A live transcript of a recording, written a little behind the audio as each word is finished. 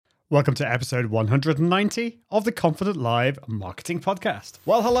Welcome to episode 190 of the Confident Live Marketing Podcast.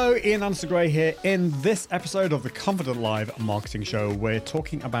 Well, hello, Ian Anderson Gray here. In this episode of the Confident Live Marketing Show, we're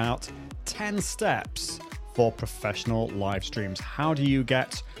talking about 10 steps for professional live streams. How do you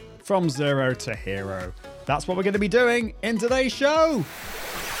get from zero to hero? That's what we're going to be doing in today's show.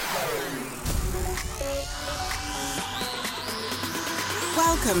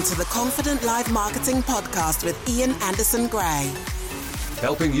 Welcome to the Confident Live Marketing Podcast with Ian Anderson Gray.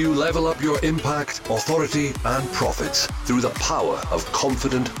 Helping you level up your impact, authority, and profits through the power of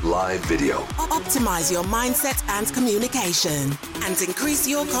confident live video. Optimize your mindset and communication and increase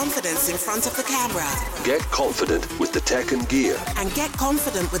your confidence in front of the camera. Get confident with the tech and gear. And get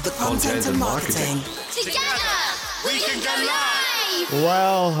confident with the content and marketing. Together, we can go live!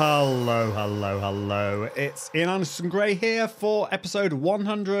 Well, hello. It's Ian Anderson Gray here for episode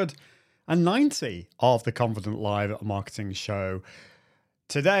 190 of the Confident Live Marketing Show.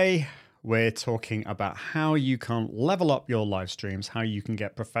 Today, we're talking about how you can level up your live streams, how you can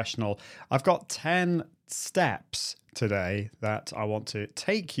get professional. I've got 10 steps today that I want to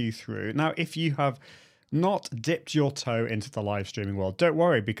take you through. Now, if you have not dipped your toe into the live streaming world, don't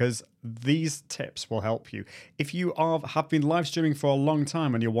worry, because these tips will help you. If you have been live streaming for a long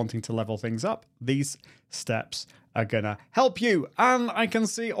time and you're wanting to level things up, these steps are going to help you. And I can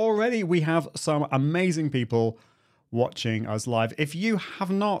see already we have some amazing people watching us live. If you're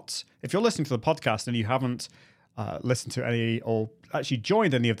listening to the podcast and you haven't listened to any or actually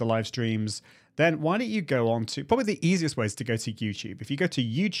joined any of the live streams, then why don't you go on to, probably the easiest way is to go to YouTube. If you go to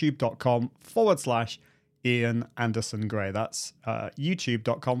youtube.com/Ian Anderson Gray, that's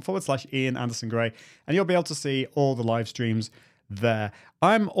youtube.com/Ian Anderson Gray, and you'll be able to see all the live streams there.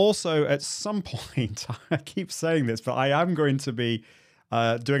 I'm also at some point, I keep saying this, but I am going to be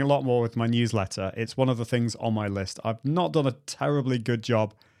doing a lot more with my newsletter. It's one of the things on my list. I've not done a terribly good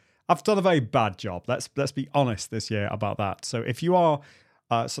job. I've done a very bad job. Let's be honest this year about that. So if you are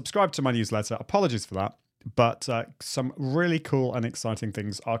subscribed to my newsletter, apologies for that. But some really cool and exciting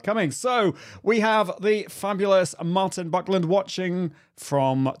things are coming. So we have the fabulous Martin Buckland watching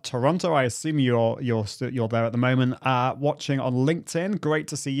from Toronto. I assume you're there at the moment, watching on LinkedIn. Great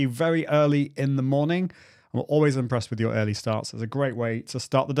to see you very early in the morning. I'm always impressed with your early starts. It's a great way to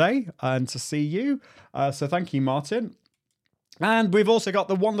start the day and to see you. So thank you, Martin. And we've also got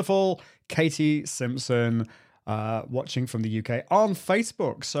the wonderful Katie Simpson watching from the UK on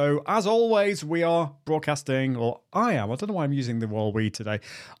Facebook. So as always, we are broadcasting, or I don't know why I'm using the royal we today.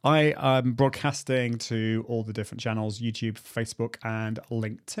 I am broadcasting to all the different channels, YouTube, Facebook, and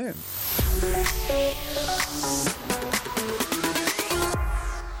LinkedIn.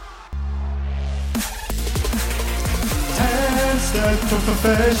 10 steps for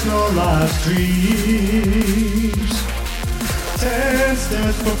professional live streams. 10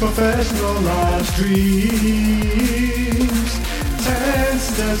 steps for professional live streams. 10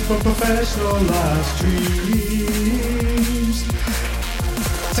 steps for professional live streams.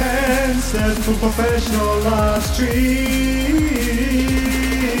 10 steps for professional live streams.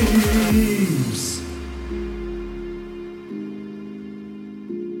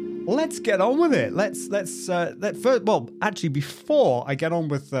 Let's get on with it. Before I get on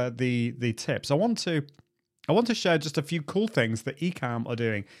with the tips, I want to share just a few cool things that Ecamm are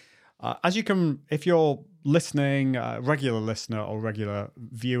doing. As you can, if you're listening, regular listener or regular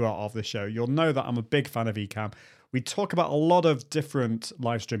viewer of the show, you'll know that I'm a big fan of Ecamm. We talk about a lot of different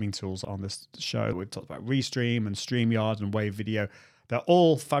live streaming tools on this show. We've talked about Restream and StreamYard and Wave Video. They're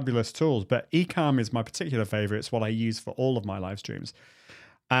all fabulous tools, but Ecamm is my particular favorite. It's what I use for all of my live streams.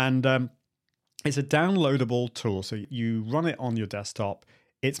 And it's a downloadable tool, so you run it on your desktop.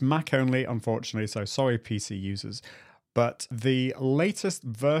 It's Mac only, unfortunately, so sorry PC users. But the latest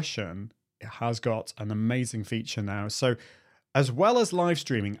version has got an amazing feature now. So as well as live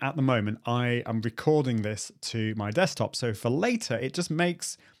streaming, at the moment, I am recording this to my desktop. So for later, it just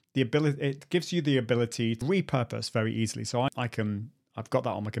makes it gives you the ability to repurpose very easily. So I've got that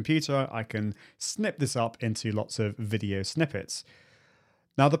on my computer. I can snip this up into lots of video snippets.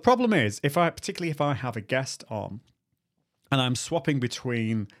 Now, the problem is, particularly if I have a guest on, and I'm swapping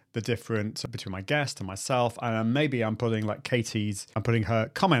between my guest and myself, and maybe I'm putting I'm putting her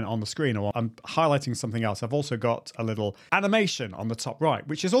comment on the screen, or I'm highlighting something else. I've also got a little animation on the top right,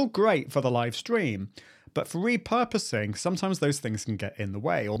 which is all great for the live stream. But for repurposing, sometimes those things can get in the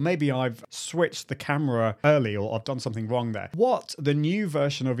way, or maybe I've switched the camera early, or I've done something wrong there. What the new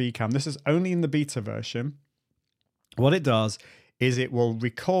version of Ecamm, this is only in the beta version, what it does is it will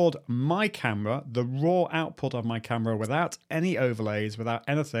record my camera, the raw output of my camera without any overlays, without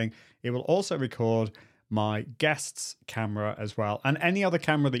anything. It will also record my guest's camera as well, and any other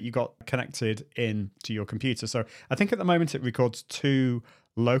camera that you got connected in to your computer. So I think at the moment it records 2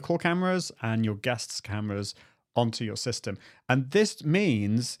 local cameras and your guest's cameras onto your system. And this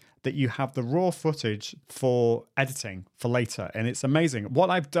means that you have the raw footage for editing for later. And it's amazing. What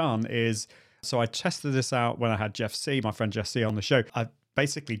I've done is, so I tested this out when I had Jeff C., my friend Jeff C., on the show. I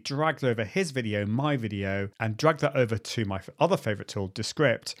basically dragged over his video, my video, and dragged that over to my other favorite tool,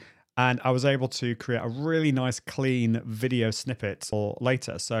 Descript. And I was able to create a really nice, clean video snippet for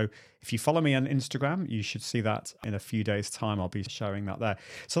later. So if you follow me on Instagram, you should see that in a few days' time. I'll be showing that there.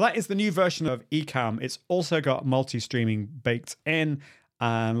 So that is the new version of Ecamm. It's also got multi-streaming baked in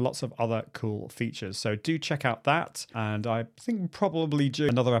and lots of other cool features. So do check out that. And I think we'll probably do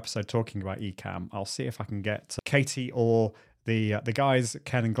another episode talking about Ecamm. I'll see if I can get Katie or the guys,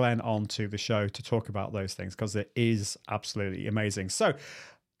 Ken and Glenn, onto the show to talk about those things, because it is absolutely amazing. So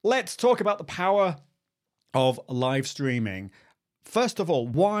let's talk about the power of live streaming. First of all,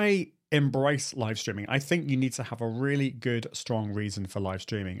 why embrace live streaming? I think you need to have a really good, strong reason for live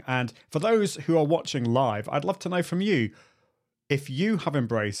streaming. And for those who are watching live, I'd love to know from you if you have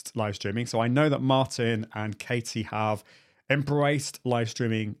embraced live streaming. So I know that Martin and Katie have embraced live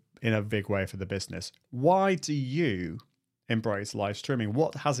streaming in a big way for the business. Why do you embrace live streaming?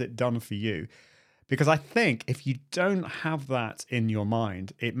 What has it done for you? Because I think if you don't have that in your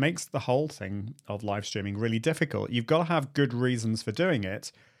mind, it makes the whole thing of live streaming really difficult. You've got to have good reasons for doing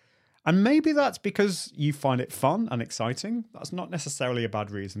it. And maybe that's because you find it fun and exciting. That's not necessarily a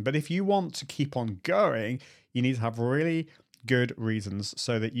bad reason. But if you want to keep on going, you need to have really good reasons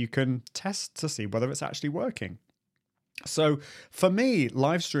so that you can test to see whether it's actually working. So for me,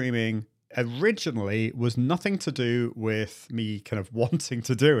 live streaming originally was nothing to do with me kind of wanting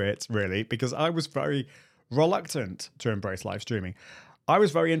to do it, really, because I was very reluctant to embrace live streaming. I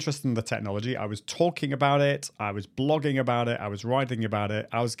was very interested in the technology. I was talking about it. I was blogging about it. I was writing about it.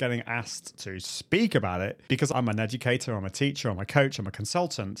 I was getting asked to speak about it because I'm an educator, I'm a teacher, I'm a coach, I'm a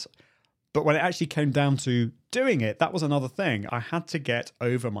consultant. But when it actually came down to doing it, that was another thing. I had to get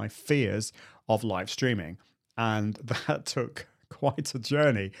over my fears of live streaming. And that took quite a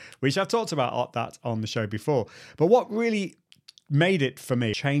journey, which I've talked about that on the show before. But what really made it for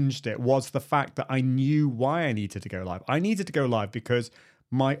me, changed it, was the fact that I knew why I needed to go live. I needed to go live because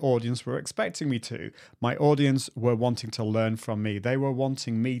my audience were expecting me to. My audience were wanting to learn from me. They were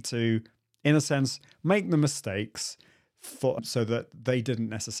wanting me to, in a sense, make the mistakes so that they didn't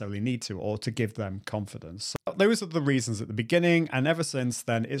necessarily need to, or to give them confidence. So those are the reasons at the beginning. And ever since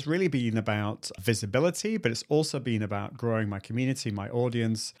then, it's really been about visibility, but it's also been about growing my community, my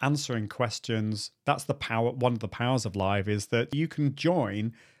audience, answering questions. That's the power. One of the powers of live is that you can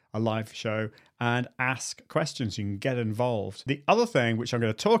join a live show and ask questions. You can get involved. The other thing, which I'm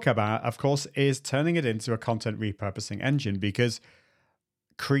going to talk about, of course, is turning it into a content repurposing engine, because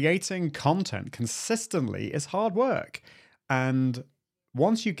creating content consistently is hard work. And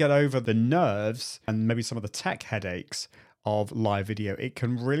once you get over the nerves and maybe some of the tech headaches of live video, it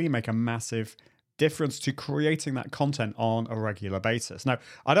can really make a massive difference to creating that content on a regular basis. Now,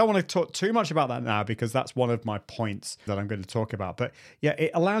 I don't want to talk too much about that now, because that's one of my points that I'm going to talk about. But yeah,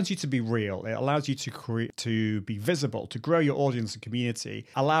 it allows you to be real. It allows you to be visible, to grow your audience and community,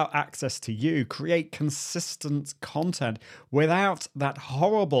 allow access to you, create consistent content without that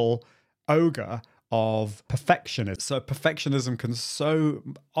horrible ogre of perfectionism. So perfectionism can so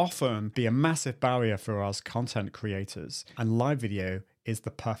often be a massive barrier for us content creators, and live video is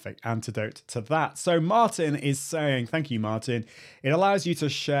the perfect antidote to that. So Martin is saying, thank you, Martin, it allows you to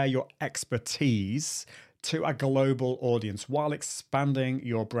share your expertise to a global audience while expanding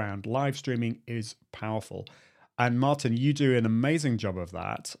your brand. Live streaming is powerful. And Martin, you do an amazing job of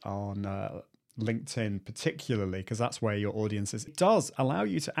that on LinkedIn particularly, because that's where your audience is. It does allow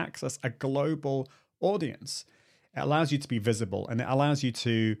you to access a global audience. It allows you to be visible, and it allows you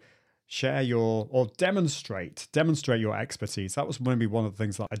to share or demonstrate your expertise. That was maybe one of the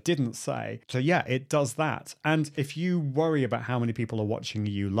things that I didn't say. So yeah, it does that. And if you worry about how many people are watching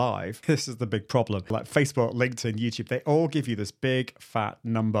you live, this is the big problem. Like Facebook, LinkedIn, YouTube, they all give you this big fat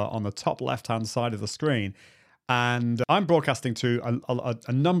number on the top left-hand side of the screen. And I'm broadcasting to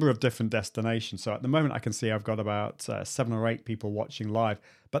a number of different destinations. So at the moment, I can see I've got about 7 or 8 people watching live.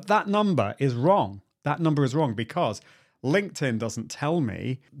 But that number is wrong. That number is wrong because LinkedIn doesn't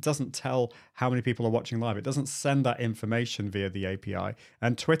tell how many people are watching live. It doesn't send that information via the API.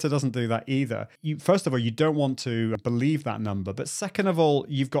 And Twitter doesn't do that either. First of all, you don't want to believe that number. But second of all,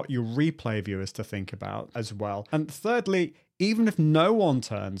 you've got your replay viewers to think about as well. And thirdly, even if no one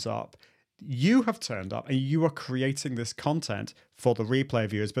turns up, you have turned up and you are creating this content for the replay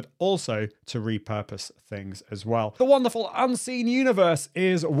viewers, but also to repurpose things as well. The wonderful Unseen Universe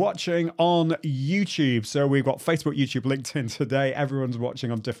is watching on YouTube. So we've got Facebook, YouTube, LinkedIn today. Everyone's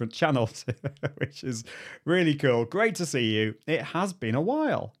watching on different channels, which is really cool. Great to see you. It has been a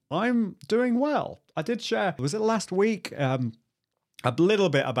while. I'm doing well. I did share, was it last week? A little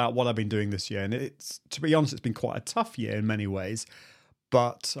bit about what I've been doing this year. And it's, to be honest, it's been quite a tough year in many ways.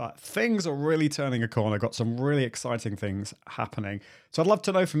 But things are really turning a corner. Got some really exciting things happening. So I'd love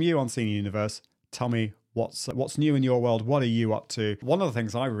to know from you, Unseen Universe. Tell me what's new in your world. What are you up to? One of the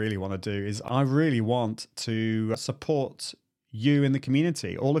things I really want to do is I really want to support you in the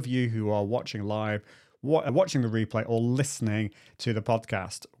community. All of you who are watching live, watching the replay, or listening to the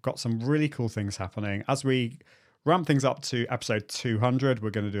podcast. We've got some really cool things happening. As we ramp things up to episode 200, we're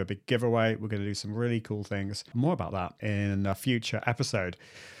going to do a big giveaway. We're going to do some really cool things. More about that in a future episode.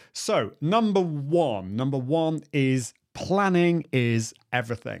 So number one is planning is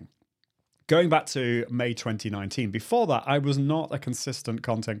everything. Going back to May 2019, before that, I was not a consistent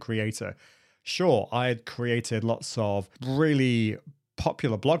content creator. Sure, I had created lots of really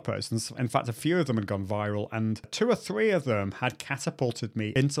popular blog posts. In fact, a few of them had gone viral, and 2 or 3 of them had catapulted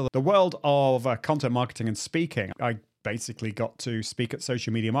me into the world of content marketing and speaking. I basically got to speak at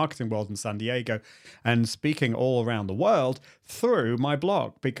Social Media Marketing World in San Diego and speaking all around the world through my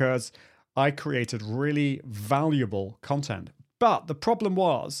blog because I created really valuable content. But the problem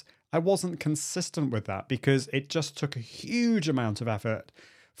was I wasn't consistent with that because it just took a huge amount of effort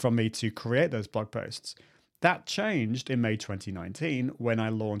from me to create those blog posts. That changed in May 2019 when I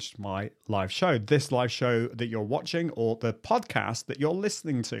launched my live show, this live show that you're watching or the podcast that you're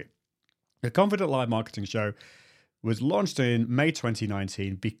listening to. The Confident Live Marketing Show was launched in May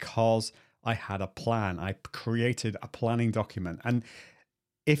 2019 because I had a plan. I created a planning document. And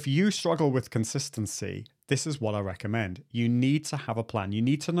if you struggle with consistency, this is what I recommend. You need to have a plan. You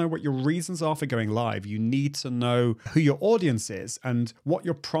need to know what your reasons are for going live. You need to know who your audience is and what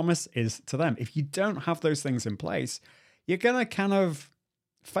your promise is to them. If you don't have those things in place, you're going to kind of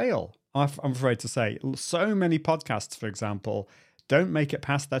fail, I'm afraid to say. So many podcasts, for example, don't make it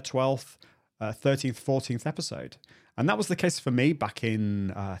past their 12th, 13th, 14th episode. And that was the case for me back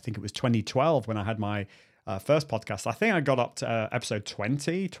in, I think it was 2012 when I had my first podcast. I think I got up to episode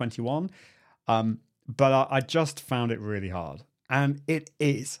 20, 21. But I just found it really hard. And it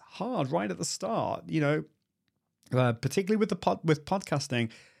is hard right at the start, particularly with podcasting.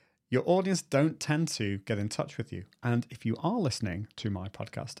 Your audience don't tend to get in touch with you. And if you are listening to my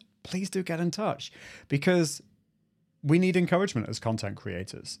podcast, please do get in touch because we need encouragement as content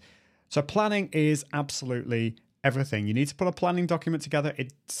creators. So planning is absolutely everything. You need to put a planning document together.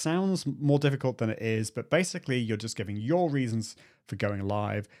 It sounds more difficult than it is, but basically you're just giving your reasons for going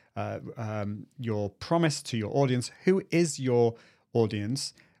live, your promise to your audience. Who is your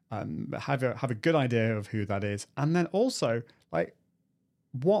audience? Have a good idea of who that is. And then also, like,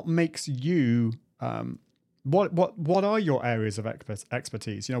 what makes you, what are your areas of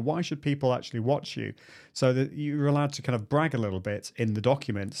expertise? Why should people actually watch you? So that you're allowed to kind of brag a little bit in the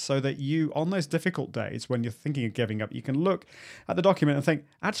document so that you, on those difficult days when you're thinking of giving up, you can look at the document and think,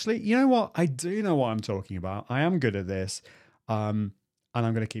 actually, you know what? I do know what I'm talking about. I am good at this. And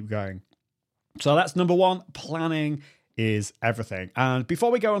I'm going to keep going. So that's number one. Planning is everything. And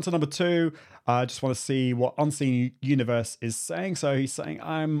before we go on to number 2, I just want to see what Unseen Universe is saying. So he's saying,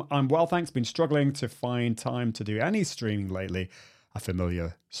 I'm well, thanks. Been struggling to find time to do any streaming lately. A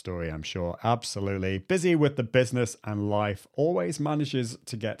familiar story, I'm sure. Absolutely. Busy with the business and life always manages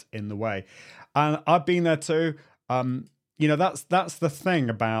to get in the way. And I've been there too. That's the thing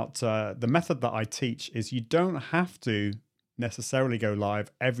about the method that I teach is you don't have to necessarily go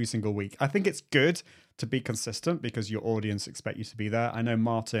live every single week. I think it's good to be consistent because your audience expect you to be there. I know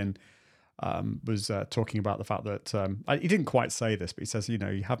Martin was talking about the fact that he didn't quite say this, but he says, when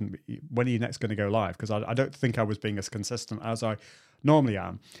are you next going to go live? Because I don't think I was being as consistent as I normally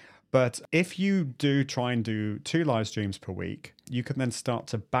am. But if you do try and do 2 live streams per week, you can then start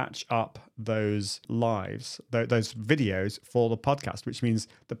to batch up those lives, those videos for the podcast, which means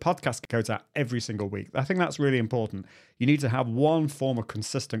the podcast goes out every single week. I think that's really important. You need to have one form of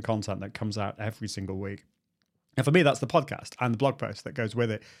consistent content that comes out every single week. And for me, that's the podcast and the blog post that goes with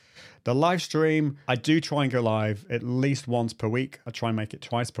it. The live stream, I do try and go live at least once per week. I try and make it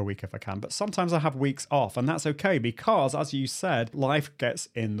twice per week if I can. But sometimes I have weeks off, and that's okay because, as you said, life gets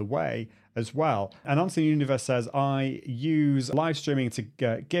in the way as well. And Unseen Universe says, I use live streaming to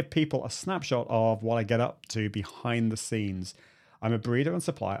give people a snapshot of what I get up to behind the scenes. I'm a breeder and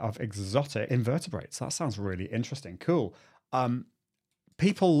supplier of exotic invertebrates. That sounds really interesting. Cool.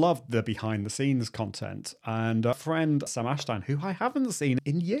 people love the behind the scenes content. And a friend, Sam Ashdown, who I haven't seen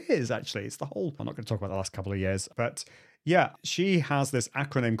in years, actually, I'm not going to talk about the last couple of years, but yeah, she has this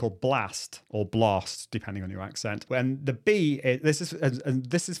acronym called BLAST or BLAST, depending on your accent. And the B, this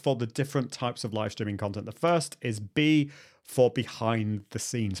is for the different types of live streaming content. The first is B for behind the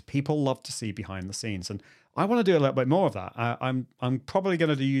scenes. People love to see behind the scenes, and I want to do a little bit more of that. I'm probably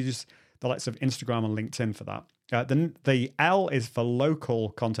going to use the likes of Instagram and LinkedIn for that. The L is for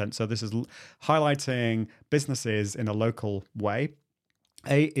local content, so this is highlighting businesses in a local way.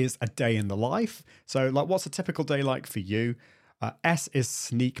 A is a day in the life. So like, what's a typical day like for you? S is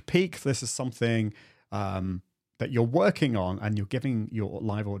sneak peek. This is something that you're working on and you're giving your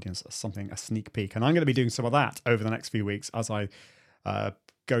live audience a sneak peek. And I'm going to be doing some of that over the next few weeks as I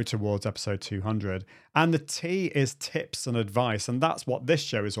go towards episode 200. And the T is tips and advice. And that's what this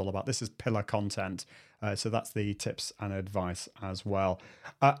show is all about. This is pillar content. So that's the tips and advice as well.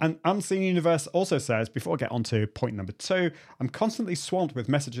 And Unseen Universe also says, before I get on to point number 2, I'm constantly swamped with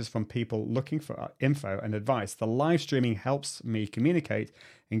messages from people looking for info and advice. The live streaming helps me communicate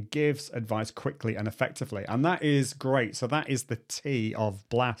and gives advice quickly and effectively. And that is great. So that is the T of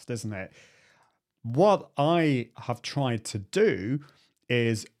BLAST, isn't it? What I have tried to do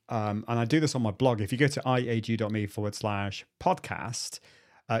is, and I do this on my blog, if you go to iag.me/podcast,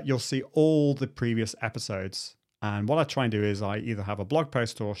 you'll see all the previous episodes. And what I try and do is I either have a blog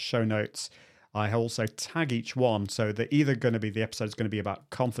post or show notes. I also tag each one. So they're either going to be, the episode's going to be about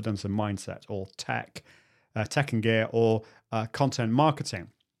confidence and mindset, or tech and gear, or content marketing.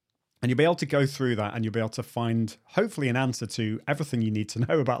 And you'll be able to go through that and you'll be able to find hopefully an answer to everything you need to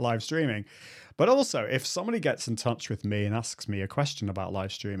know about live streaming. But also, if somebody gets in touch with me and asks me a question about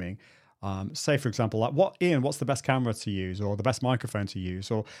live streaming, say, for example, like, what's the best camera to use, or the best microphone to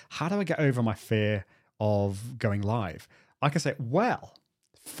use, or how do I get over my fear of going live? I can say, well,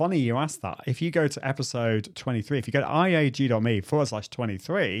 funny you asked that. If you go to episode 23, if you go to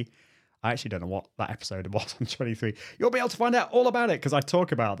iag.me/23, I actually don't know what that episode was on 23. You'll be able to find out all about it because I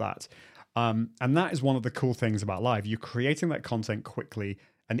talk about that. And that is one of the cool things about live. You're creating that content quickly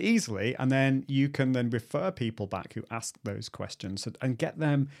and easily, and then you can then refer people back who ask those questions and get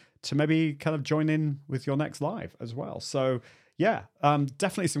them to maybe kind of join in with your next live as well. So yeah,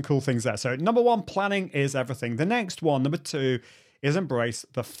 definitely some cool things there. So number 1, planning is everything. The next one, number 2, is embrace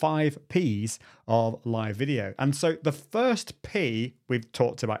the 5 Ps of live video. And so the first P we've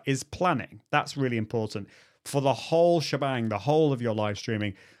talked about is planning. That's really important for the whole shebang, the whole of your live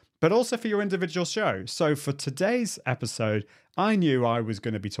streaming, but also for your individual show. So for today's episode, I knew I was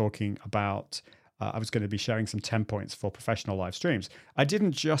going to be talking about, I was going to be sharing some 10 points for professional live streams. I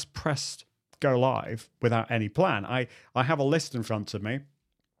didn't just press go live without any plan. I have a list in front of me.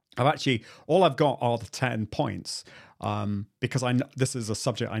 All I've got are the 10 points because I know this is a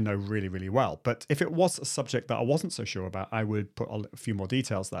subject I know really, really well. But if it was a subject that I wasn't so sure about, I would put a few more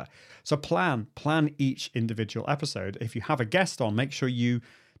details there. So plan each individual episode. If you have a guest on, make sure you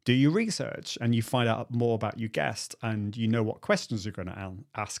do your research and you find out more about your guest and you know what questions you're going to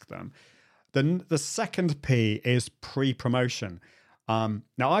ask them. Then the second P is pre-promotion. Now,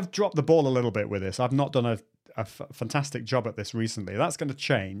 I've dropped the ball a little bit with this. I've not done a fantastic job at this recently. That's going to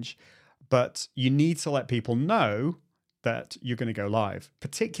change, but you need to let people know that you're going to go live,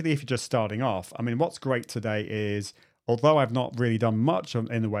 particularly if you're just starting off. I mean, what's great today is, although I've not really done much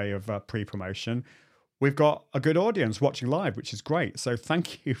in the way of pre-promotion, we've got a good audience watching live, which is great. So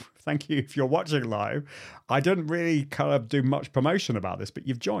thank you if you're watching live. I didn't really kind of do much promotion about this, but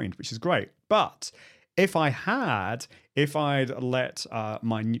you've joined, which is great. But if I'd let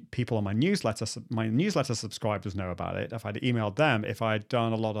my people on my newsletter subscribers know about it, if I'd emailed them, if I'd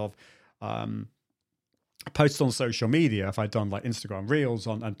done a lot of posts on social media, if I'd done like Instagram Reels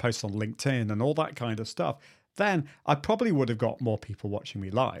and posts on LinkedIn and all that kind of stuff, then I probably would have got more people watching me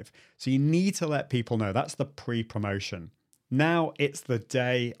live. So you need to let people know. That's the pre-promotion. Now it's the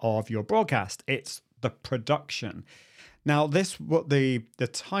day of your broadcast. It's the production. Now, the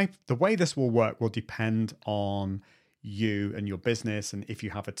way this will work will depend on you and your business and if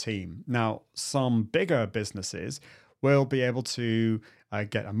you have a team. Now, some bigger businesses will be able to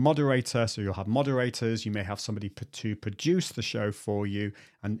get a moderator. So you'll have moderators. You may have somebody to produce the show for you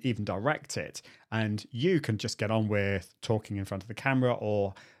and even direct it. And you can just get on with talking in front of the camera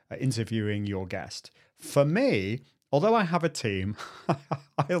or interviewing your guest. For me, although I have a team,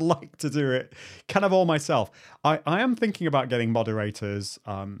 I like to do it kind of all myself. I am thinking about getting moderators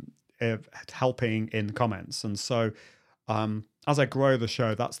helping in comments. And so as I grow the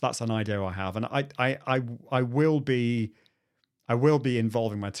show, that's an idea I have. And I I will be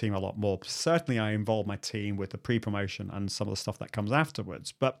involving my team a lot more. Certainly, I involve my team with the pre-promotion and some of the stuff that comes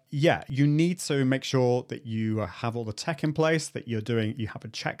afterwards. But yeah, you need to make sure that you have all the tech in place, that you have a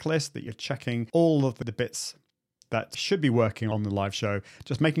checklist, that you're checking all of the bits that should be working on the live show,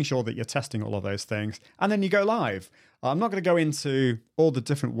 just making sure that you're testing all of those things. And then you go live. I'm not going to go into all the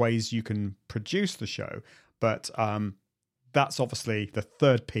different ways you can produce the show, but that's obviously the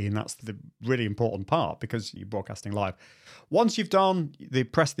third P, and that's the really important part because you're broadcasting live. Once you've done, they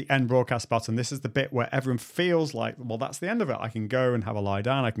press the end broadcast button. This is the bit where everyone feels like, well, that's the end of it. I can go and have a lie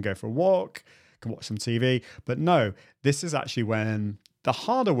down. I can go for a walk. I can watch some TV. But no, this is actually when the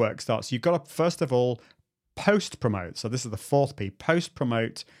harder work starts. You've got to, first of all, post-promote. So this is the fourth P,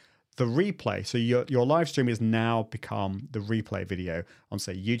 post-promote the replay. So your live stream is now become the replay video on,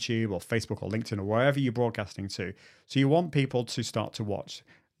 say, YouTube or Facebook or LinkedIn or wherever you're broadcasting to. So you want people to start to watch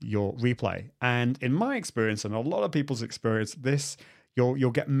your replay. And in my experience, and a lot of people's experience,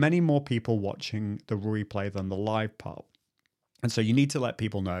 you'll get many more people watching the replay than the live part. And so you need to let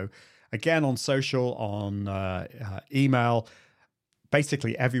people know, again, on social, on email,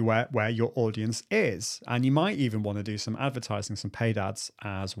 basically everywhere where your audience is. And you might even want to do some advertising, some paid ads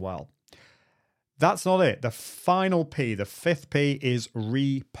as well. That's not it. The final P, the fifth P, is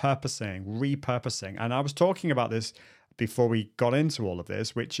repurposing. And I was talking about this before we got into all of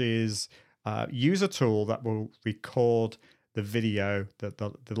this, which is use a tool that will record the video, the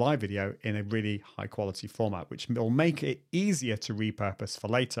live video, in a really high quality format, which will make it easier to repurpose for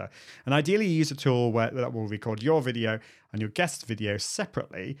later. And ideally use a tool that will record your video and your guest video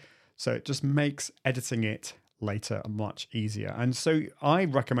separately. So it just makes editing it later much easier. And so I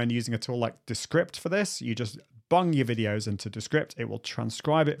recommend using a tool like Descript for this. You just bung your videos into Descript. It will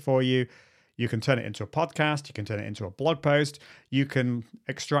transcribe it for you. You can turn it into a podcast. You can turn it into a blog post. You can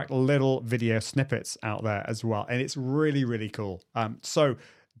extract little video snippets out there as well. And it's really, really cool. So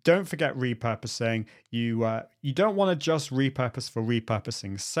don't forget repurposing. You don't want to just repurpose for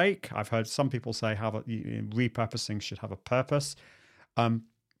repurposing's sake. I've heard some people say repurposing should have a purpose.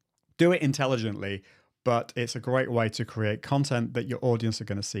 Do it intelligently, but it's a great way to create content that your audience are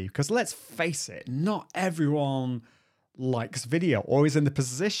going to see. Because let's face it, not everyone likes video or is in the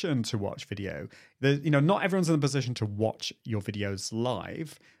position to watch video. Not everyone's in the position to watch your videos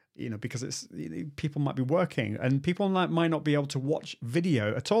live, because people might be working and people might not be able to watch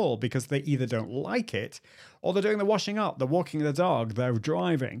video at all because they either don't like it or they're doing the washing up, they're walking the dog, they're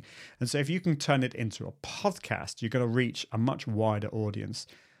driving. And so if you can turn it into a podcast, you're going to reach a much wider audience.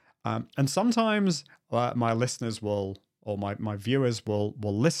 And sometimes my listeners will, or my viewers will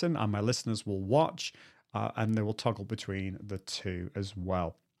listen and my listeners will watch. And they will toggle between the two as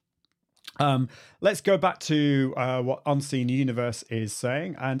well. Let's go back to what Unseen Universe is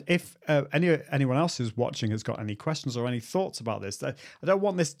saying. And if anyone else who's watching has got any questions or any thoughts about this, I don't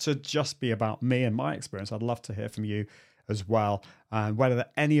want this to just be about me and my experience. I'd love to hear from you as well, and whether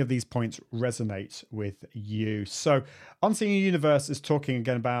any of these points resonate with you. So Unseen Universe is talking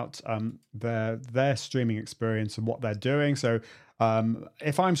again about their streaming experience and what they're doing. So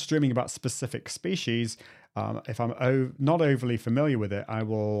if I'm streaming about specific species, if I'm not overly familiar with it, I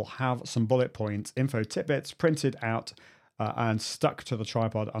will have some bullet points, info tidbits printed out and stuck to the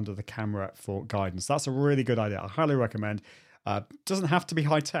tripod under the camera for guidance. That's a really good idea. I highly recommend. Doesn't have to be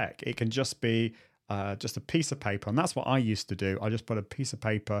high tech. It can just be just a piece of paper. And that's what I used to do. I just put a piece of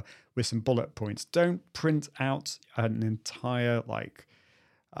paper with some bullet points. Don't print out an entire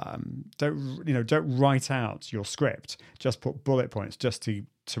don't write out your script. Just put bullet points just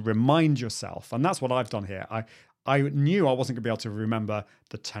to remind yourself. And that's what I've done here. I knew I wasn't going to be able to remember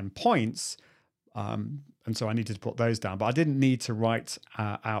the 10 points. And so I needed to put those down, but I didn't need to write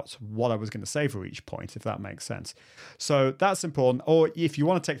out what I was going to say for each point, if that makes sense. So that's important. Or if you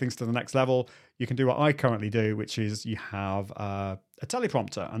want to take things to the next level, you can do what I currently do, which is you have a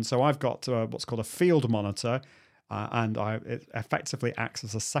teleprompter. And so I've got what's called a field monitor, and it effectively acts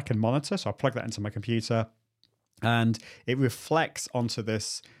as a second monitor. So I plug that into my computer, and it reflects onto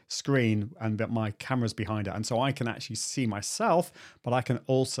this screen, and that my camera's behind it. And so I can actually see myself, but I can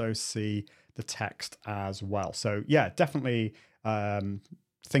also see the text as well. So yeah, definitely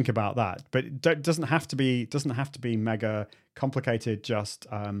think about that. But it doesn't have to be mega complicated. Just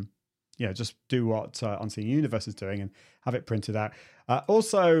just do what Unseen Universe is doing and have it printed out.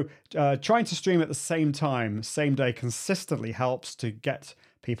 Also, trying to stream at the same time, same day, consistently helps to get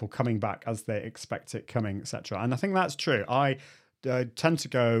people coming back as they expect it coming, etc. And I think that's true. I tend to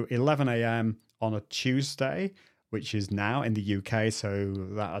go 11 a.m. on a Tuesday, which is now in the UK. So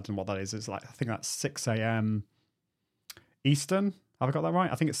that, I don't know what that is. It's I think that's 6 a.m. Eastern. Have I got that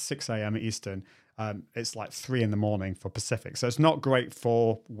right? I think it's 6 a.m. Eastern. It's like 3 a.m. for Pacific. So it's not great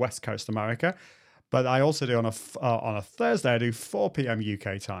for West Coast America. But I also do on a Thursday, I do 4 p.m.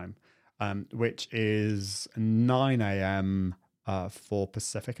 UK time, which is 9 a.m. For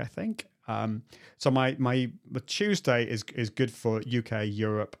Pacific, I think. So my Tuesday is good for UK,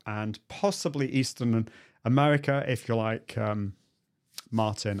 Europe, and possibly Eastern America if you're like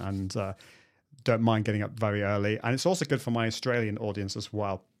Martin and don't mind getting up very early. And it's also good for my Australian audience as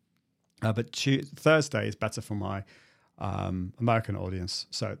well. But Thursday is better for my American audience.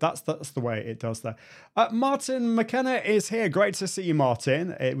 So that's the way it does there. Martin McKenna is here. Great to see you,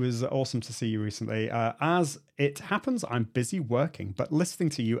 Martin. It was awesome to see you recently. As it happens, I'm busy working, but listening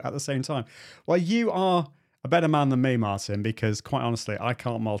to you at the same time. Well, you are a better man than me, Martin, because quite honestly, I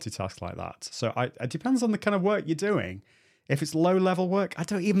can't multitask like that. So it depends on the kind of work you're doing. If it's low-level work, I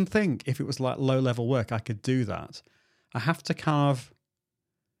don't even think if it was like low-level work, I could do that. I have to kind of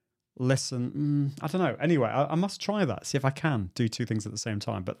listen. I don't know. Anyway, I must try that. See if I can do 2 things at the same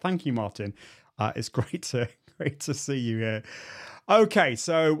time. But thank you, Martin. It's great to see you here. Okay,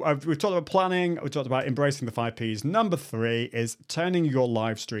 so we've talked about planning. We've talked about embracing the 5 Ps. Number 3 is turning your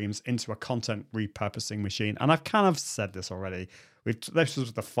live streams into a content repurposing machine. And I've kind of said this already. This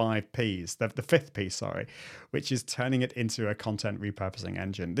was the 5 Ps, the 5th P, sorry, which is turning it into a content repurposing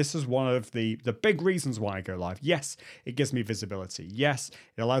engine. This is one of the big reasons why I go live. Yes, it gives me visibility. Yes,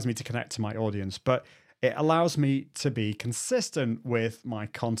 it allows me to connect to my audience, but it allows me to be consistent with my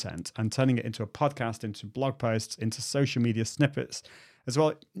content and turning it into a podcast, into blog posts, into social media snippets as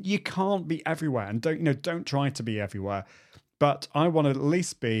well. You can't be everywhere, and don't try to be everywhere. But I want to at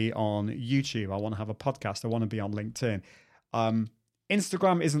least be on YouTube. I want to have a podcast. I want to be on LinkedIn.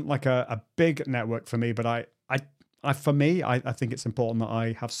 Instagram isn't like a big network for me, but I think it's important that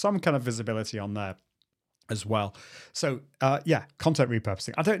I have some kind of visibility on there as well. So content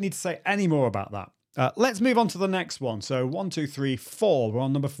repurposing. I don't need to say any more about that. Let's move on to the next one. So 1, 2, 3, 4. We're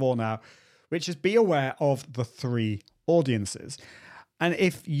on number 4 now, which is be aware of the 3 audiences. And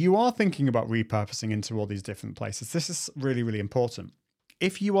if you are thinking about repurposing into all these different places, this is really, really important.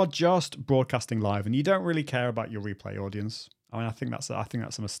 If you are just broadcasting live and you don't really care about your replay audience, I think that's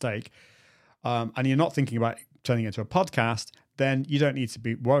a mistake, and you're not thinking about turning it into a podcast, then you don't need to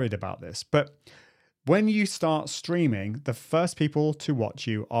be worried about this. But when you start streaming, the first people to watch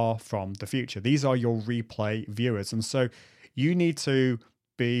you are from the future. These are your replay viewers. And so you need to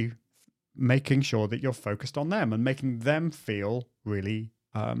be making sure that you're focused on them and making them feel really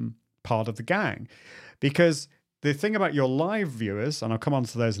part of the gang. Because the thing about your live viewers, and I'll come on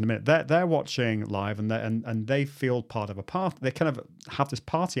to those in a minute, they're watching live and they feel part of a party. They kind of have this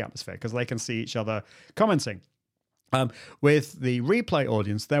party atmosphere because they can see each other commenting. With the replay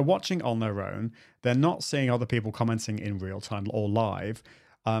audience, they're watching on their own. They're not seeing other people commenting in real time or live.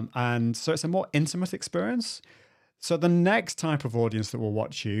 And so it's a more intimate experience. So the next type of audience that will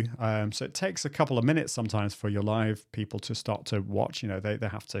watch you, so it takes a couple of minutes sometimes for your live people to start to watch. They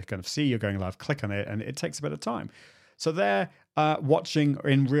have to kind of see you're going live, click on it, and it takes a bit of time. So they're watching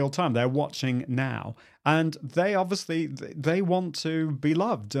in real time. They're watching now. And they obviously, they want to be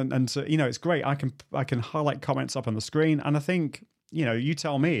loved. And so, it's great. I can highlight comments up on the screen. And I think, you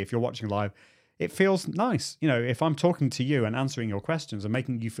tell me if you're watching live, it feels nice. If I'm talking to you and answering your questions and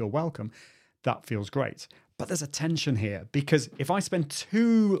making you feel welcome, that feels great. But there's a tension here, because if I spend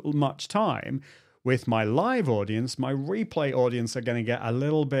too much time with my live audience, my replay audience are going to get a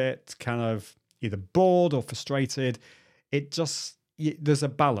little bit kind of either bored or frustrated. There's a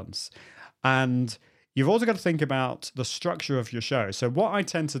balance. And you've also got to think about the structure of your show. So what I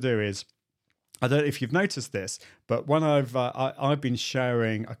tend to do is, I don't know if you've noticed this, but when I've been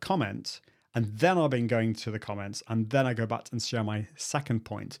sharing a comment, and then I've been going to the comments, and then I go back and share my second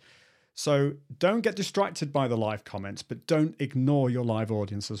point. So don't get distracted by the live comments, but don't ignore your live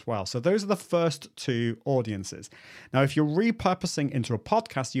audience as well. So those are the first 2 audiences. Now, if you're repurposing into a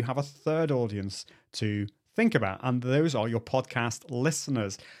podcast, you have a third audience to think about, and those are your podcast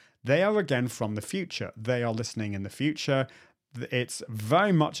listeners. They are, again, from the future. They are listening in the future. It's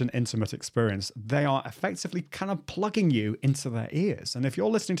very much an intimate experience. They are effectively kind of plugging you into their ears. And if you're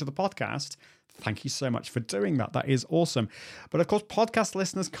listening to the podcast, thank you so much for doing that. That is awesome. But of course, podcast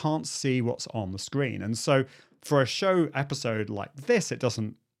listeners can't see what's on the screen. And so for a show episode like this, it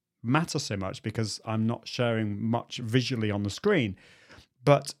doesn't matter so much because I'm not sharing much visually on the screen.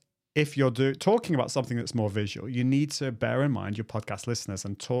 But if you're talking about something that's more visual, you need to bear in mind your podcast listeners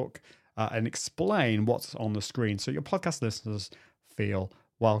and talk and explain what's on the screen so your podcast listeners feel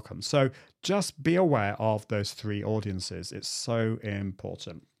welcome. So just be aware of those 3 audiences. It's so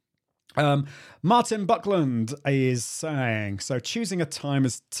important. Martin Buckland is saying, so choosing a time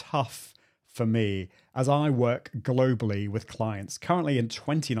is tough for me as I work globally with clients, currently in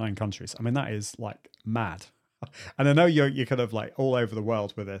 29 countries. I mean, that is like mad. And I know you're kind of like all over the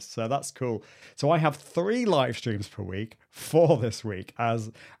world with this, so that's cool. So I have 3 live streams per week for this week,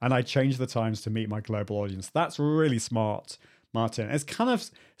 and I change the times to meet my global audience. That's really smart, Martin. It's kind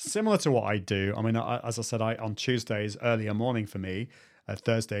of similar to what I do. I mean, as I said, on Tuesdays, earlier morning for me,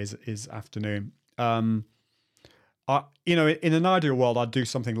 Thursdays is afternoon. In an ideal world, I'd do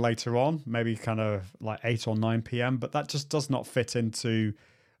something later on, maybe kind of like 8 or 9 p.m., but that just does not fit into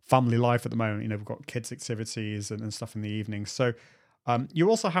family life at the moment. We've got kids' activities and stuff in the evening. So you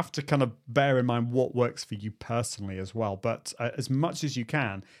also have to kind of bear in mind what works for you personally as well. But as much as you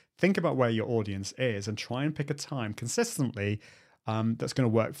can, think about where your audience is and try and pick a time consistently that's going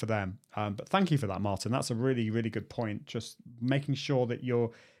to work for them. But thank you for that, Martin. That's a really, really good point. Just making sure that you're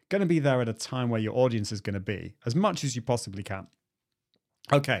going to be there at a time where your audience is going to be as much as you possibly can.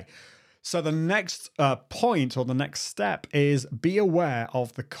 Okay. So the next point or the next step is be aware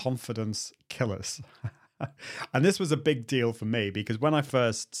of the confidence killers. And this was a big deal for me because when I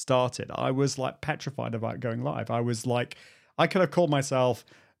first started, I was like petrified about going live. I was like, I could have called myself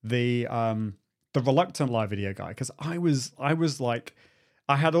the reluctant live video guy because I was like,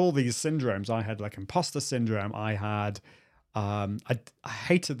 I had all these syndromes. I had like imposter syndrome. I had, I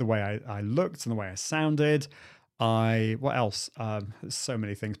hated the way I looked and the way I sounded. What else? So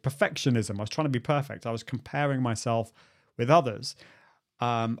many things. Perfectionism. I was trying to be perfect. I was comparing myself with others.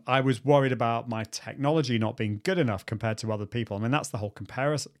 I was worried about my technology not being good enough compared to other people. I mean, that's the whole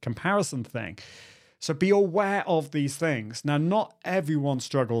comparison thing. So be aware of these things. Now, not everyone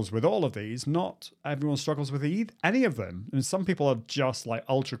struggles with all of these. Not everyone struggles with any of them. And some people are just like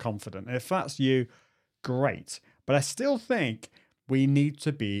ultra confident. And if that's you, great. But I still think we need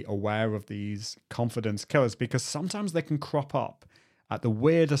to be aware of these confidence killers because sometimes they can crop up at the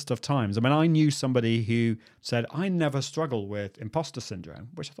weirdest of times. I mean, I knew somebody who said, I never struggle with imposter syndrome,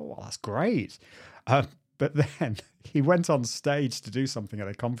 which I thought, well, that's great. But then he went on stage to do something at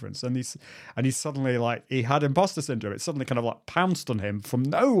a conference and he suddenly like, he had imposter syndrome. It suddenly kind of like pounced on him from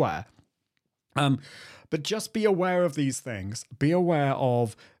nowhere. But just be aware of these things. Be aware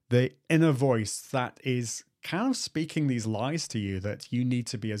of the inner voice that is kind of speaking these lies to you that you need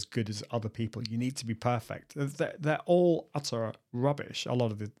to be as good as other people. You need to be perfect. They're all utter rubbish a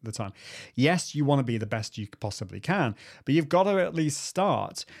lot of the time. Yes, you want to be the best you possibly can, but you've got to at least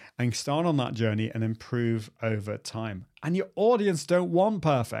start on that journey and improve over time. And your audience don't want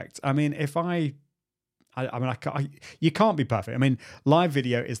perfect. I mean, you can't be perfect. I mean, live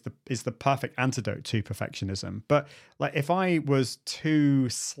video is the perfect antidote to perfectionism. But like, if I was too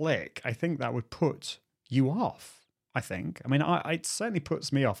slick, I think that would put you off. I think. I mean, it certainly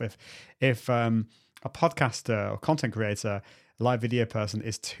puts me off if a podcaster or content creator, live video person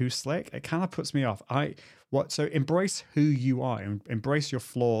is too slick. It kind of puts me off. So embrace who you are, and embrace your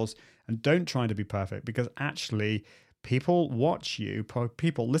flaws, and don't try to be perfect because actually people watch you,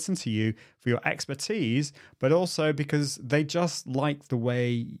 people listen to you for your expertise, but also because they just like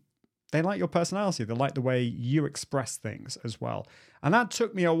they like your personality. They like the way you express things as well. And that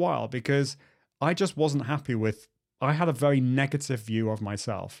took me a while because I just wasn't happy I had a very negative view of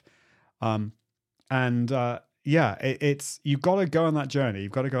myself. You've got to go on that journey.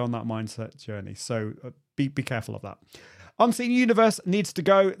 You've got to go on that mindset journey. So be careful of that. Unseen Universe needs to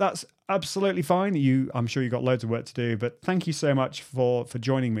go. That's absolutely fine. I'm sure you've got loads of work to do, but thank you so much for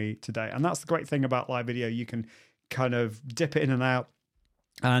joining me today. And that's the great thing about live video. You can kind of dip it in and out,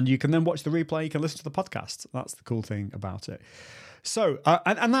 and you can then watch the replay. You can listen to the podcast. That's the cool thing about it. So,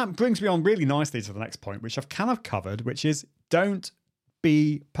 and that brings me on really nicely to the next point, which I've kind of covered, which is don't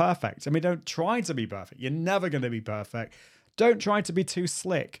be perfect. I mean, don't try to be perfect. You're never going to be perfect. Don't try to be too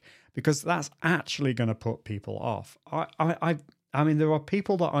slick because that's actually going to put people off. I mean, there are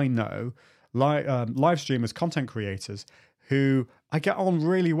people that I know, like live streamers, content creators, who I get on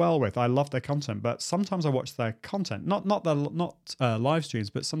really well with. I love their content, but sometimes I watch their content, not live streams,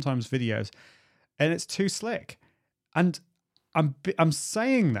 but sometimes videos, and it's too slick. And I'm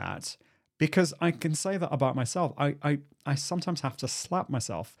saying that because I can say that about myself. I sometimes have to slap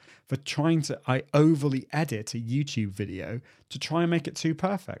myself for I overly edit a YouTube video to try and make it too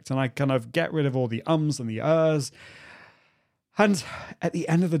perfect. And I kind of get rid of all the ums and the ers. And at the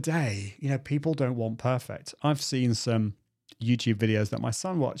end of the day, people don't want perfect. I've seen some YouTube videos that my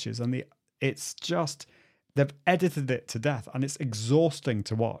son watches and it's just, they've edited it to death and it's exhausting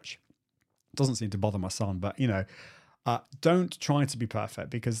to watch. It doesn't seem to bother my son, but don't try to be perfect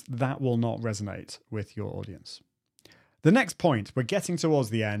because that will not resonate with your audience. The next point, we're getting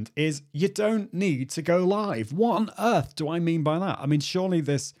towards the end, is you don't need to go live. What on earth do I mean by that? I mean, surely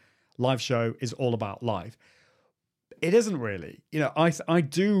this live show is all about live. It isn't really. I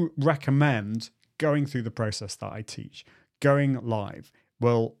do recommend going through the process that I teach. Going live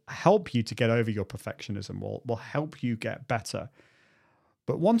will help you to get over your perfectionism, will help you get better.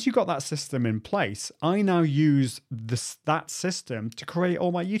 But once you've got that system in place, I now use that system to create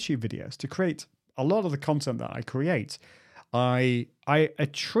all my YouTube videos, to create a lot of the content that I create. I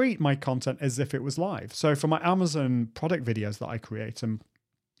treat my content as if it was live. So for my Amazon product videos that I create and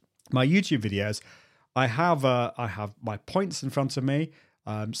my YouTube videos, I have my points in front of me.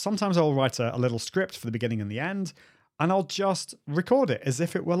 Sometimes I'll write a little script for the beginning and the end, and I'll just record it as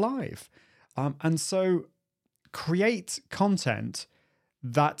if it were live. And so create content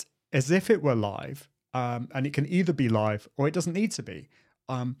that as if it were live, and it can either be live or it doesn't need to be.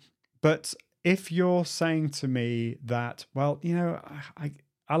 But if you're saying to me that, well,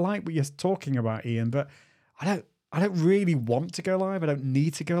 I like what you're talking about, Ian, but I don't really want to go live. I don't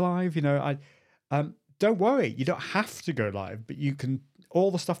need to go live. Don't worry. You don't have to go live, but you can. All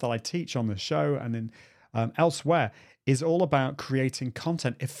the stuff that I teach on the show and then elsewhere is all about creating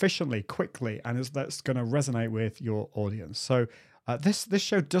content efficiently, quickly, and that's going to resonate with your audience. So this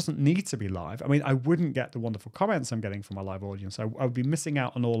show doesn't need to be live. I mean, I wouldn't get the wonderful comments I'm getting from my live audience. I would be missing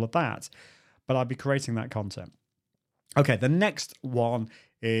out on all of that, but I'd be creating that content. Okay, the next one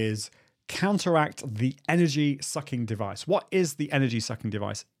is counteract the energy-sucking device. What is the energy-sucking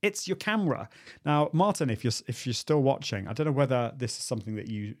device? It's your camera. Now, Martin, if you're still watching, I don't know whether this is something that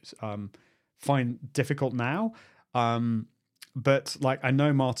you find difficult now, but like I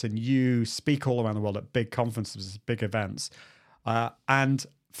know, Martin, you speak all around the world at big conferences, big events, and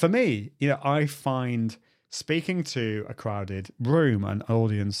for me, I find speaking to a crowded room, an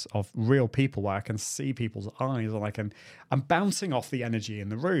audience of real people where I can see people's eyes and I'm bouncing off the energy in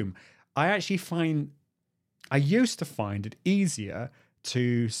the room. I used to find it easier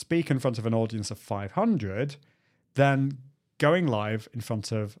to speak in front of an audience of 500 than going live in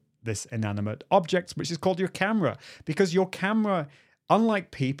front of this inanimate object, which is called your camera, because your camera,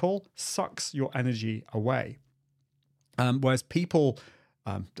 unlike people, sucks your energy away. Whereas people,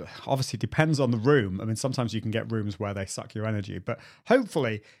 obviously depends on the room. I mean, sometimes you can get rooms where they suck your energy, but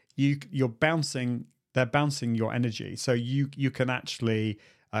hopefully they're bouncing your energy. So you can actually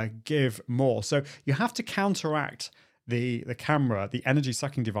give more. So you have to counteract the camera, the energy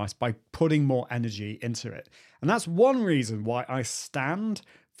sucking device, by putting more energy into it. And that's one reason why I stand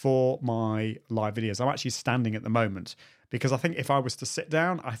for my live videos. I'm actually standing at the moment because I think if I was to sit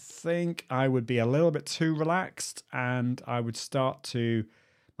down, I think I would be a little bit too relaxed and I would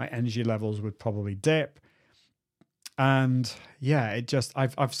my energy levels would probably dip. And yeah,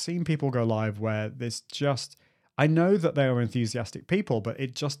 I've seen people go live where I know that they are enthusiastic people, but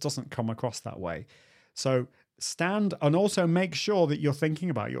it just doesn't come across that way. So stand and also make sure that you're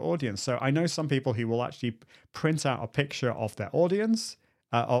thinking about your audience. So I know some people who will actually print out a picture of their audience,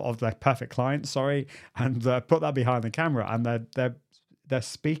 of their perfect client, and put that behind the camera, and they're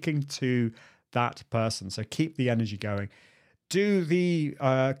speaking to that person. So keep the energy going. Do the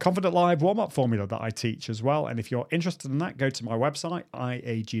Confident Live warm-up formula that I teach as well. And if you're interested in that, go to my website,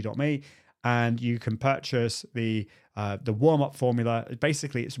 iag.me. And you can purchase the warm-up formula.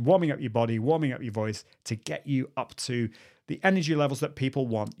 Basically, it's warming up your body, warming up your voice to get you up to the energy levels that people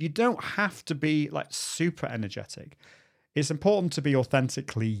want. You don't have to be like super energetic. It's important to be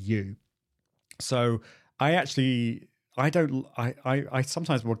authentically you. So I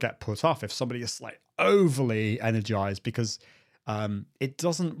sometimes will get put off if somebody is like overly energized because there's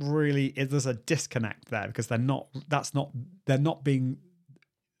a disconnect there because they're not being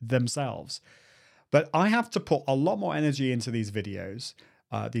themselves. But I have to put a lot more energy into these videos,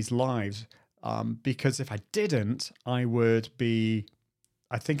 these lives, because if I didn't,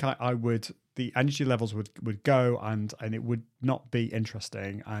 the energy levels would go and it would not be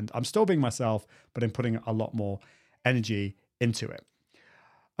interesting. And I'm still being myself, but I'm putting a lot more energy into it.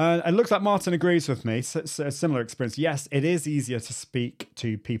 It looks like Martin agrees with me. So it's a similar experience. Yes, it is easier to speak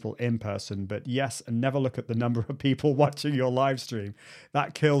to people in person, but yes, and never look at the number of people watching your live stream.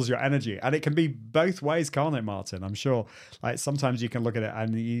 That kills your energy. And it can be both ways, can't it, Martin? I'm sure. Like sometimes you can look at it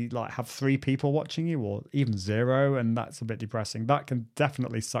and you like have 3 people watching you or even 0, and that's a bit depressing. That can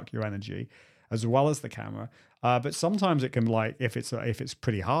definitely suck your energy as well as the camera. But sometimes it can, like, if it's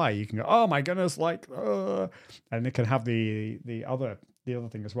pretty high, you can go, oh my goodness, and it can have the other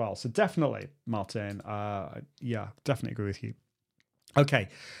thing as well. So definitely, Martin, definitely agree with you. Okay,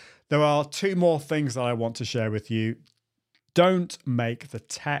 there are 2 more things that I want to share with you. Don't make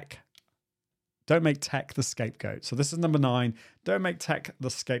tech the scapegoat. So this is number 9. Don't make tech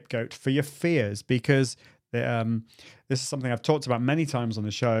the scapegoat for your fears, because This is something I've talked about many times on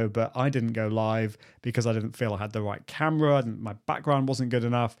the show, but I didn't go live because I didn't feel I had the right camera, my background wasn't good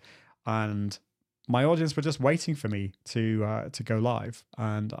enough, and my audience were just waiting for me to go live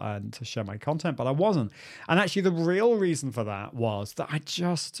and to share my content, but I wasn't. And actually, the real reason for that was that I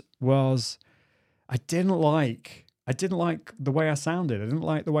didn't like the way I sounded. I didn't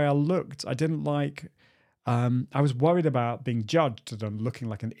like the way I looked. I didn't like. I was worried about being judged and looking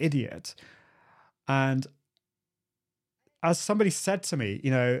like an idiot. And as somebody said to me,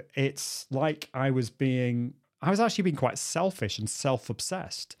 it's like I was actually being quite selfish and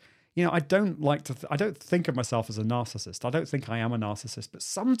self-obsessed. I don't think of myself as a narcissist. I don't think I am a narcissist, but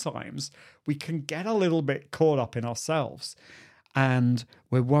sometimes we can get a little bit caught up in ourselves. And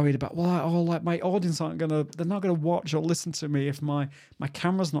we're worried about, my audience they're not going to watch or listen to me if my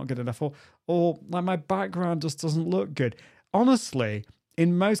camera's not good enough, or like my background just doesn't look good. Honestly,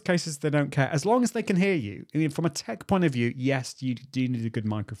 in most cases, they don't care. As long as they can hear you. I mean, from a tech point of view, yes, you do need a good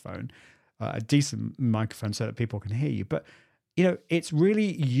microphone, a decent microphone so that people can hear you. But, it's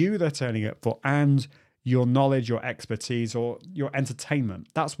really you they're turning it for, and your knowledge, your expertise, or your entertainment.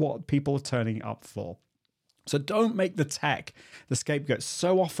 That's what people are turning up for. So don't make the tech the scapegoat.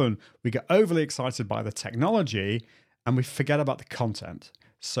 So often we get overly excited by the technology and we forget about the content.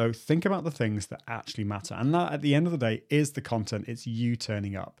 So think about the things that actually matter. And that, at the end of the day, is the content. It's you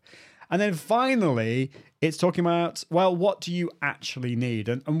turning up. And then finally, it's talking about, what do you actually need?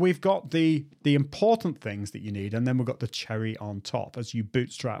 And we've got the important things that you need. And then we've got the cherry on top as you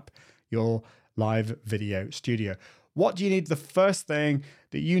bootstrap your live video studio. What do you need? The first thing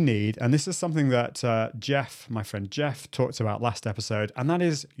that you need, and this is something that my friend Jeff, talked about last episode, and that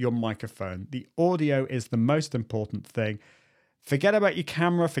is your microphone. The audio is the most important thing. Forget about your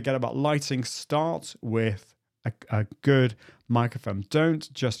camera, forget about lighting. Start with a good microphone.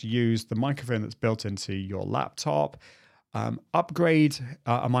 Don't just use the microphone that's built into your laptop. Upgrade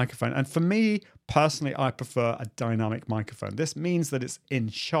a microphone. And for me, personally, I prefer a dynamic microphone. This means that it's in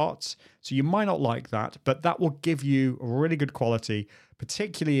shot, so you might not like that, but that will give you really good quality,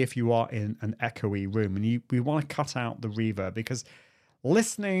 particularly if you are in an echoey room. And we want to cut out the reverb, because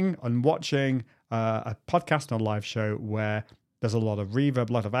listening and watching a podcast or live show where there's a lot of reverb,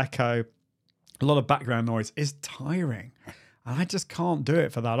 a lot of echo, a lot of background noise is tiring. And I just can't do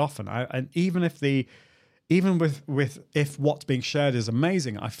it for that often. And even if what's being shared is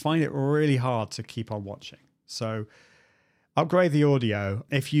amazing, I find it really hard to keep on watching. So upgrade the audio.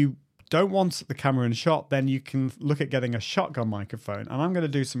 If you don't want the camera in shot, then you can look at getting a shotgun microphone. And I'm going to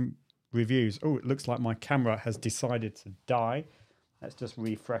do some reviews. Oh, it looks like my camera has decided to die. Let's just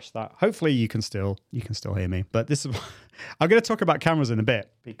refresh that. Hopefully you can still hear me. But this is I'm going to talk about cameras in a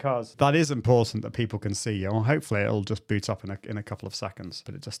bit, because that is important that people can see you. And hopefully it'll just boot up in a couple of seconds.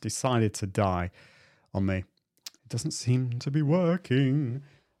 But it just decided to die on me. It doesn't seem to be working.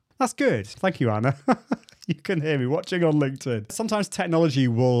 That's good. Thank you, Anna. You can hear me watching on LinkedIn. Sometimes technology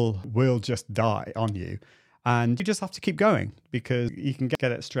will just die on you. And you just have to keep going, because you can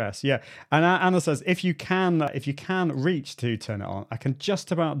get it stressed. Yeah. And Anna says, if you can reach to turn it on, I can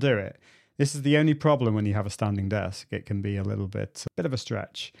just about do it. This is the only problem when you have a standing desk. It can be a bit of a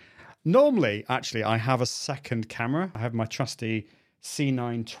stretch. Normally, actually, I have a second camera. I have my trusty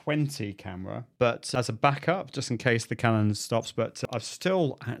C920 camera, but as a backup, just in case the Canon stops. But I'm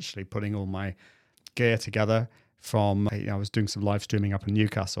still actually putting all my gear together from, I was doing some live streaming up in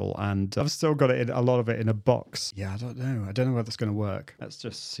Newcastle, and I've still got a lot of it in a box. Yeah, I don't know whether it's going to work. Let's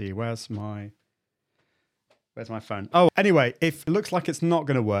just see. Where's my phone? Oh, anyway, it looks like it's not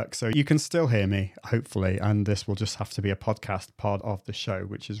going to work, so you can still hear me, hopefully, and this will just have to be a podcast part of the show,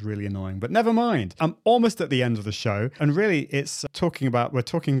 which is really annoying, but never mind. I'm almost at the end of the show, and really we're talking about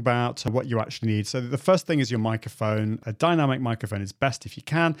what you actually need. So the first thing is your microphone. A dynamic microphone is best if you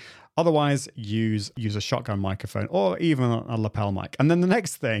can. Otherwise, use a shotgun microphone or even a lapel mic. And then the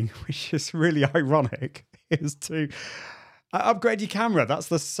next thing, which is really ironic, is to upgrade your camera. That's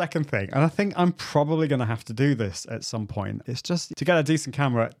the second thing. And I think I'm probably going to have to do this at some point. It's just, to get a decent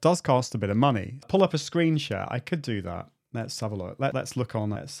camera, it does cost a bit of money. Pull up a screen share. I could do that. Let's have a look. Let's look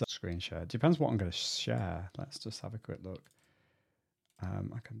on screen share. Depends what I'm going to share. Let's just have a quick look.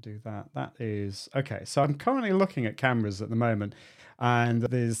 I can do that. That is okay. So I'm currently looking at cameras at the moment, and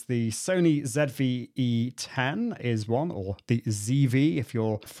there's the Sony ZV-E10 is one, or the ZV if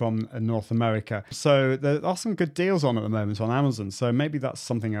you're from North America. So there are some good deals on at the moment on Amazon. So maybe that's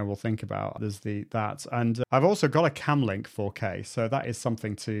something I will think about. There's that, and I've also got a Camlink 4K. So that is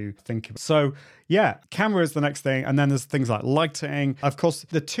something to think about. So yeah, camera is the next thing, and then there's things like lighting. Of course,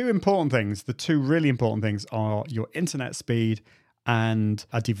 the two really important things are your internet speed and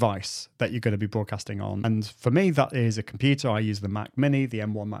a device that you're going to be broadcasting on. And for me, that is a computer. I use the Mac Mini. The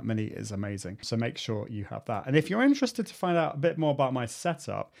M1 Mac Mini is amazing. So make sure you have that. And if you're interested to find out a bit more about my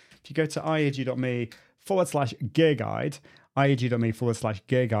setup, if you go to iag.me/gear guide,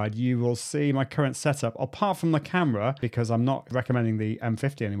 iag.me/gear guide, you will see my current setup, apart from the camera, because I'm not recommending the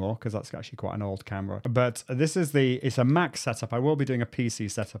M50 anymore, because that's actually quite an old camera. But this is it's a Mac setup. I will be doing a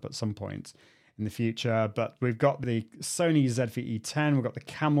PC setup at some point in the future, but we've got the Sony ZV-E10, we've got the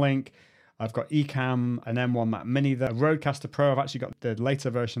Camlink, I've got Ecamm, an M1 Mac Mini, the Rodecaster Pro. I've actually got the later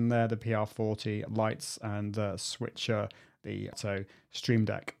version there, the PR40 lights, and Switcher, the Stream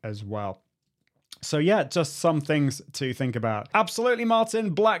Deck as well. So yeah, just some things to think about. Absolutely,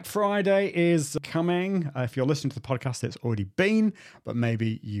 Martin. Black Friday is coming. If you're listening to the podcast, it's already been, but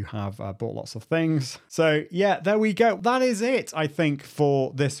maybe you have bought lots of things. So yeah, there we go. That is it, I think,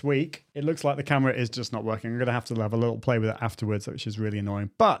 for this week. It looks like the camera is just not working. I'm going to have to have a little play with it afterwards, which is really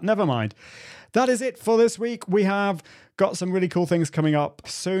annoying. But never mind. That is it for this week. We have got some really cool things coming up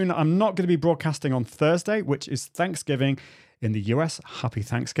soon. I'm not going to be broadcasting on Thursday, which is Thanksgiving in the US. Happy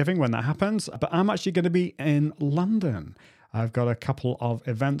Thanksgiving when that happens. But I'm actually going to be in London. I've got a couple of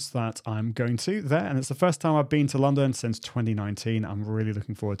events that I'm going to there, and it's the first time I've been to London since 2019. I'm really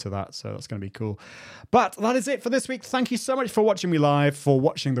looking forward to that, so that's going to be cool. But that is it for this week. Thank you so much for watching me live, for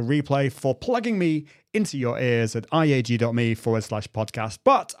watching the replay, for plugging me into your ears at iag.me/podcast.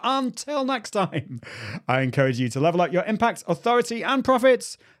 But until next time, I encourage you to level up your impact, authority, and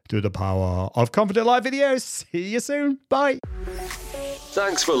profits through the power of Confident Live videos. See you soon. Bye.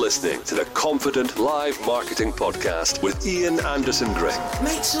 Thanks for listening to the Confident Live Marketing Podcast with Ian Anderson Gray.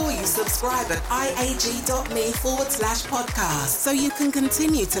 Make sure you subscribe at iag.me/podcast so you can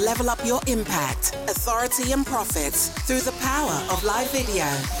continue to level up your impact, authority, and profits through the power of live video.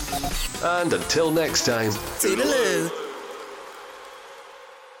 And until next time, Toodaloo.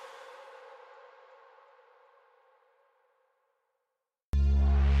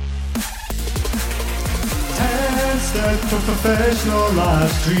 Steps for professional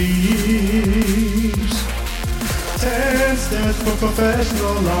live streams. 10 steps for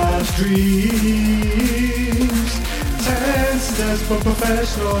professional live streams. 10 steps for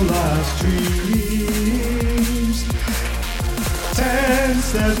professional live streams. 10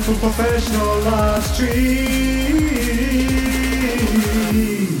 steps for professional live streams.